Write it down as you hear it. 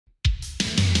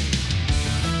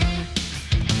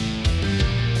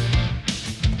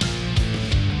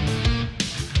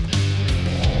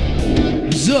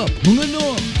up mga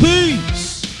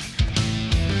Noypis?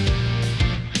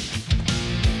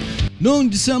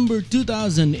 Noong December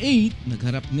 2008,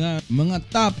 nagharap nga mga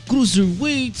top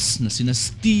cruiserweights na sina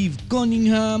Steve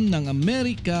Cunningham ng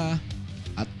Amerika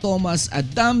at Thomas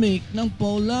Adamic ng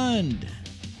Poland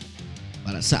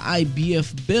para sa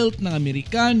IBF belt ng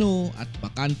Amerikano at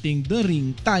bakanting the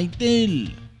ring title.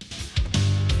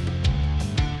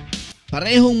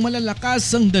 Parehong malalakas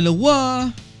ang dalawa,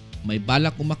 may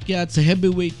balak umakyat sa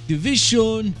heavyweight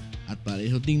division at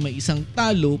pareho ding may isang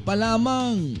talo pa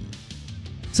lamang.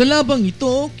 Sa labang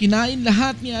ito, kinain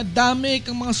lahat ni Adamic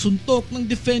ang mga suntok ng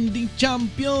defending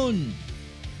champion.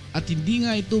 At hindi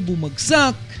nga ito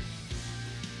bumagsak.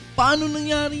 Paano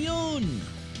nangyari yon?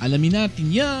 Alamin natin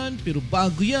yan, pero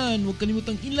bago yan, huwag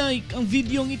kalimutang i-like ang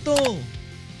video ito.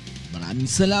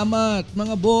 Maraming salamat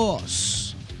mga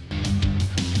boss!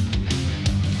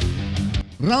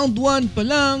 Round 1 pa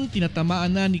lang,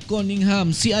 tinatamaan na ni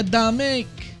Cunningham si Adamic.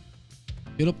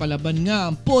 Pero palaban nga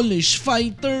ang Polish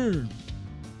fighter.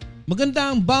 Maganda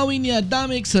ang bawi ni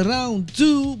Adamic sa round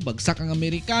 2, bagsak ang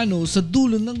Amerikano sa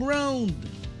dulo ng round.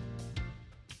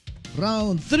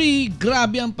 Round 3,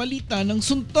 grabe ang palitan ng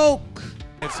suntok.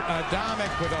 It's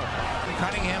Adamic with a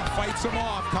Cunningham fights him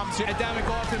off, comes in. Adamic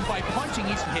often by punching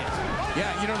he's hit. Yeah,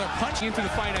 you know, they're punching Into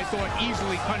the fight, I thought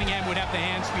easily Cunningham would have the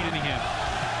hand speed into him.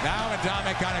 Now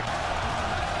Adamic got it.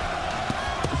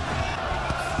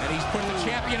 And he's put the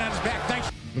champion on his back. Thanks.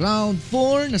 Round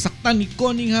 4, nasaktan ni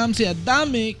Cunningham si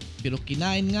Adamic pero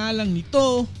kinain nga lang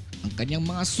nito ang kanyang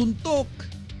mga suntok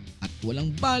at walang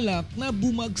balak na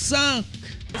bumagsak.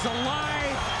 Is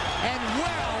alive and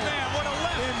well. Man, what a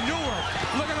left. In Newark.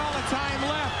 Look at all the time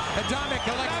left. Adamic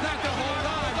elects not to hold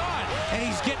on. And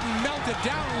he's getting melted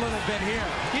down a little bit here.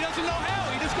 He doesn't know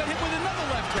how. He just got hit with another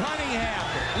left hook. Cunningham,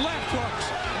 left hooks,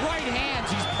 right hands,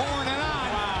 he's pouring it on.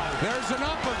 Wow. There's an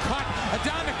uppercut.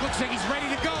 Adamic looks like he's ready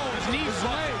to go. His knees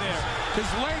right there.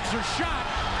 His legs are shot.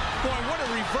 Boy, what a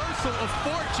reversal of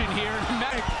fortune here.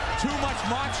 Too much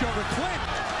macho to Clint.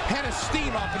 Head of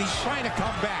steam up and he's trying to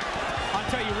come back. I'll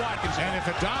tell you what. And if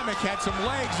Adamic had some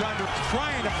legs under,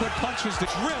 trying to put punches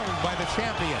that's drilled by the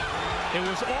champion. It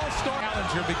was all-star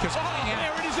Challenger because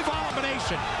there it is, a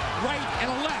combination. Right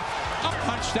and left. Up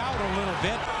punched out a little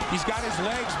bit. He's got his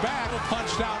legs back.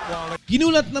 Punched out while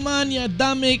Ginulat naman ni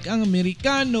Adamic ang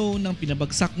Amerikano nang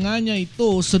pinabagsak nga niya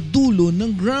ito sa dulo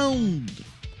ng ground.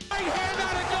 right hand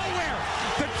out of nowhere.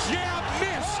 The jab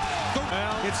missed.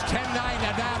 It's 10-9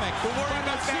 Adamic. We'll worry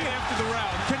about that after the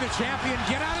round. Can the champion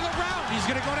get out of the round? He's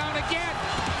going to go down again.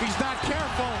 He's not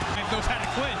careful. And knows how to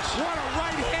clinch. What a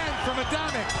right hand from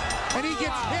Adamic. And he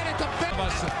gets hit at the back.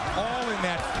 All in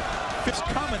that fist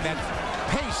coming, that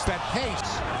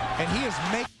pace. And he is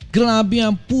making... Grabe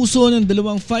ang puso ng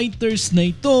dalawang fighters na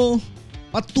ito.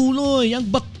 Patuloy ang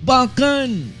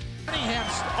bakbakan.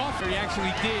 Cunningham's off. He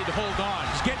actually did hold on.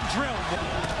 He's getting drilled.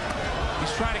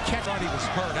 He's trying to catch. I thought he was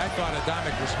hurt. I thought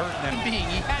Adamic was hurt.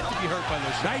 He had to be hurt by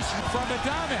those shots. Nice from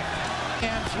Adamic.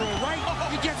 And through right.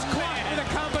 He gets caught with a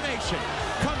combination.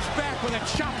 Comes back with a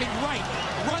chopping right.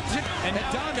 Runs it. And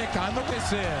Adamic on the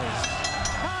misses.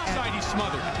 Side he's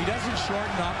smothered. He doesn't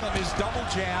shorten up of his double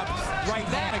jab. Right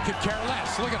hand. Could care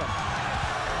less. Look at him.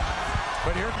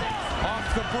 But here, off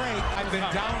the break. I've been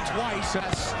down twice.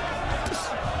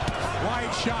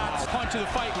 Wide shots. Punch of the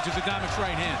fight, which is Adamic's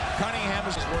right hand. Cunningham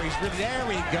is where he's really. There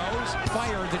he goes.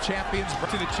 Fired the champion's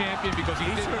To the champion because he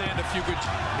did land a few good.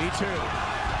 Me too.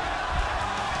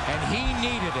 And he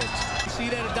needed it.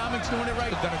 See that Adamic's doing it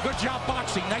right. Done a good job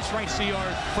boxing. Nice right. See our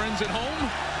friends at home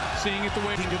seeing it the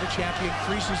way To the champion,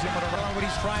 creases him with a run. What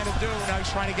he's trying to do. Now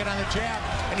he's trying to get on the jab.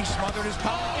 And he smothered his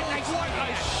power. Nice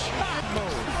right. Shot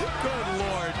move. Good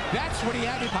Lord. That's what he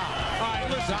had to power. All right,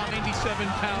 listen,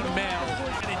 97-pound male.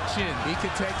 And chin. He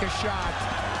could take a shot.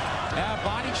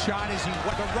 Body shot as he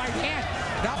with the right hand.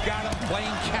 Now got him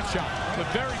playing catch up. A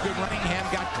very good running. Cunningham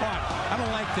got caught. I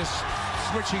don't like this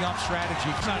switching up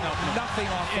strategy. Nothing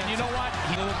offensive. And you know what?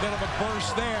 A little bit of a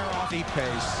burst there off the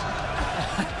pace.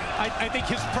 I think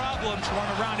his problem. Run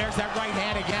around. There's that right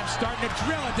hand again. Starting to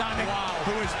drill Adamic. Wow.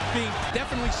 Who is being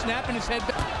Definitely snapping his head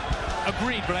back.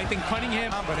 Agreed, but I think Cunningham.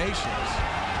 combinations.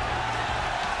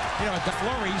 You know, the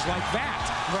flurries like that.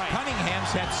 Right.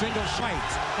 Cunningham's had single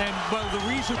fights. And, well, the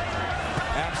reason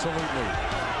Absolutely.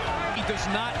 he does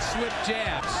not slip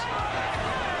jabs.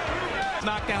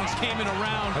 Knockdowns came in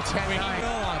around. That's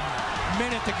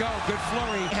minute to go. Good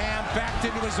flurry. Ham backed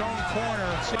into his own corner.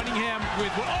 Cunningham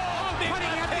with. Oh,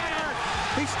 Cunningham there.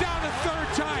 He's down a third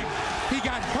time. He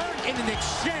got hurt in an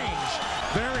exchange.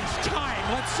 There is time.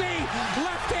 Let's see.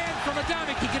 Left hand from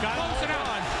Adamic. He can close it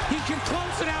out. He can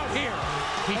close it out here.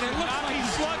 He should not be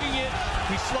slugging it.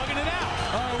 He's slugging it out.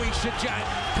 Oh, he should.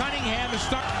 Cunningham is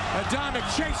stuck. Adamic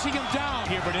chasing him down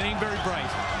Here, but it ain't very bright.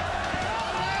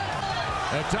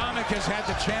 Adamic has had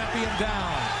the champion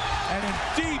down and in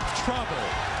deep trouble.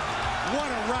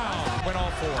 What a round. Went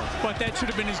all four. But that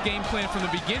should have been his game plan from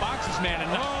the beginning. Boxes, man.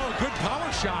 And good power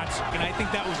shots. And I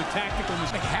think that was a tactical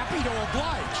mistake. Happy to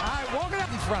oblige. I walked up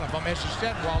in front of him, as you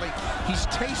said, Wally. He's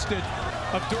tasted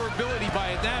of durability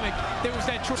by Adamic. There was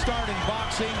that start in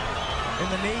boxing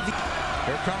in the Navy.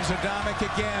 Here comes Adamic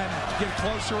again. Get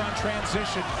closer on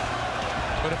transition.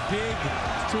 But a big...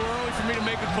 Too early for me to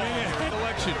make a call.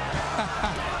 Election.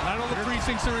 Not all the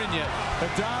precincts are in yet.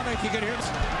 Adamic, you can hear this.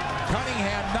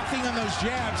 Cunningham, nothing on those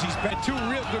jabs. He's been 2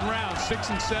 real good rounds, 6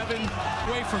 and 7.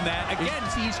 Away from that. Again,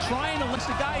 he's trying to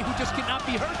list a guy who just cannot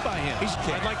be hurt by him.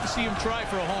 I'd like to see him try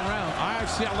for a whole round. I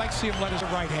like to see him let his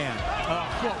right hand.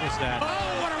 What was that?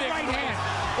 Oh, what a right hand.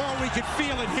 Oh, we could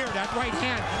feel it here, that right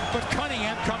hand. But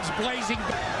Cunningham comes blazing.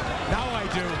 Now I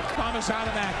do. Thomas out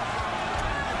of that.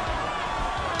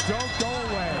 Don't go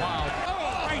away. Wow.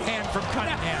 Oh, right hand from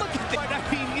Cunningham. Look at that. I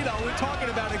mean, you know, we're talking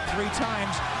about it 3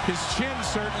 times. His chin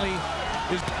certainly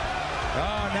is...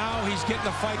 Oh, now he's getting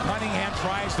the fight. Cunningham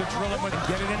tries to drill him and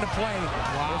get it into play.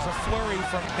 Wow. There's a flurry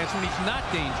from... That's when he's not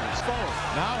dangerous. Forward.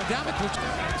 Now Adamic looks...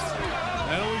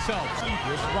 That always helps.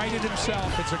 He's righted himself.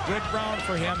 It's a good round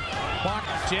for him.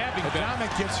 Jabbing.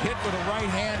 Adamic gets hit with a right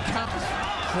hand.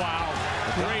 Wow.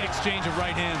 Great exchange of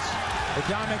right hands.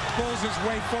 Adamic pulls his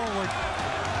way forward.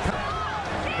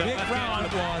 Big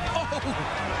round. Oh,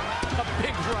 a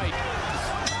big right.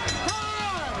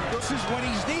 This is what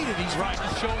he's needed. He's right.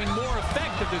 Showing more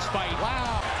effect of this fight.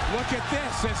 Wow. Look at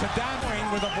this. It's a downwing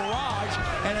with a barrage.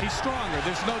 And he's stronger.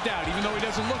 There's no doubt, even though he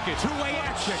doesn't look it. Two-way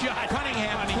action.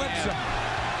 Cunningham clips him.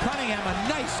 Cunningham, a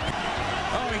nice...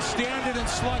 Oh, he's standing and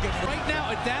slugging. Right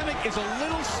now, Adamic is a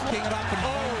little slugging it up and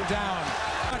down.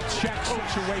 What a check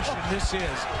situation this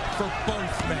is for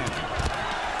both men.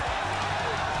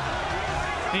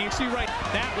 And you can see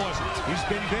that wasn't. He's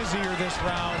been busier this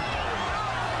round.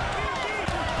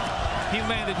 He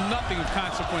landed nothing of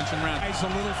consequence in round. He's a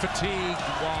little fatigued,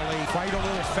 Wally. Fight a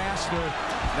little faster.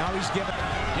 Now he's giving...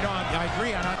 You know, I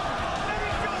agree on it.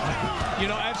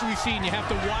 You know, as we've seen, you have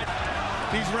to watch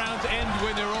these rounds end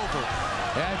when they're over.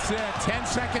 That's it. 10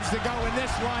 seconds to go in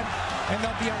this one, and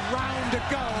there'll be a round to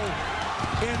go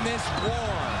in this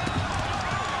war.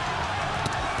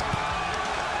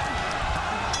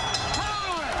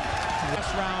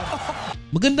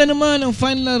 Maganda naman ang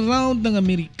final round ng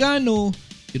Amerikano,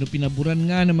 pero pinaburan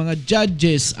nga ng mga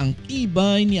judges ang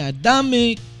tibay ni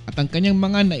Adamic at ang kanyang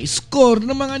mga na-score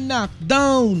ng mga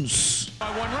knockdowns.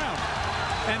 By 1 round.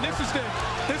 And this is the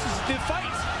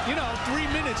fight. You know, 3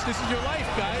 minutes, this is your life,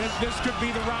 guys. This could be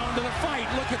the round of the fight.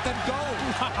 Look at them go.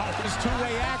 Wow. This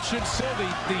two-way action. So the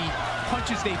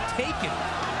punches they've taken.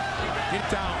 Get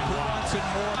down. Who wants it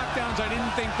more? Knockdowns, I didn't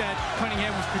think that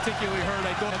Cunningham was particularly hurt.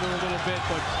 I thought there were a little bit,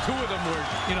 but 2 of them were,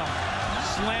 you know,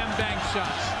 slam bang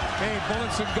shots. Hey,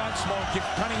 bullets and gun smoke.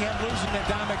 Cunningham losing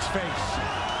Adamic's face.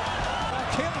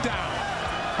 Knock him down.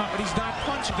 But he's not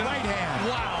punching the right hand.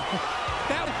 Wow.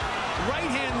 That right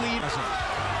hand lead.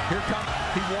 Here comes,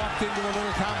 he walked into a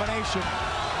little combination.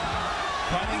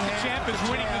 I think the champ is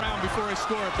winning the round before I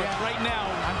score it, but right now,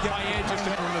 I'm my edge just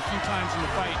from a few times in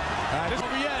the fight. This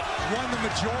over yet. Won the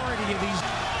majority of these.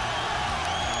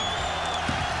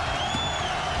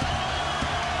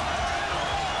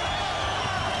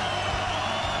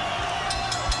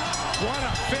 What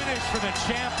a finish for the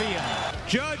champion.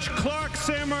 Judge Clark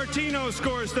San Martino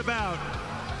scores the bout.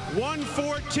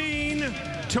 114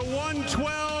 to 112,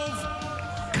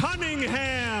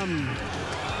 Cunningham.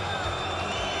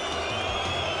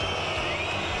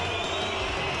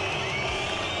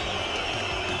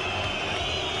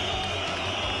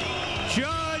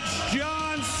 Judge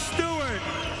John Stewart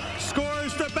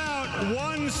scores the bout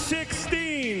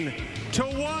 116 to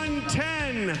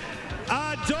 110,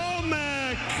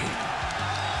 Adamic.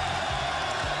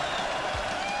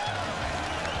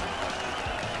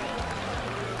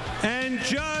 And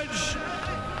Judge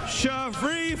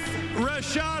Sharif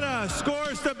Rashada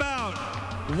scores the bout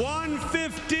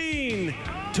 115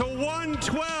 to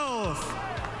 112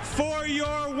 for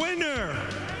your winner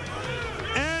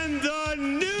and the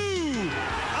new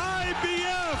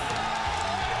IBF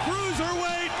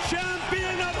Cruiserweight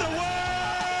Champion of the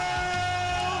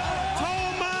World,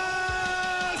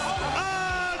 Thomas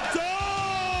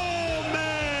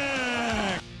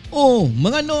Adamic. Oh,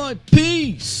 mga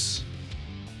Noypis!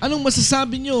 Anong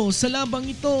masasabi nyo sa labang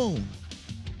ito?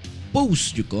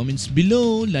 Post your comments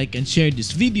below, like and share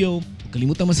this video. Huwag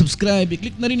kalimutang mag-subscribe,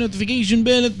 i-click na rin notification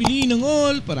bell at piliin ang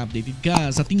all para updated ka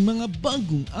sa ating mga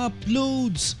bagong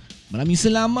uploads. Maraming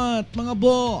salamat mga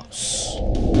boss!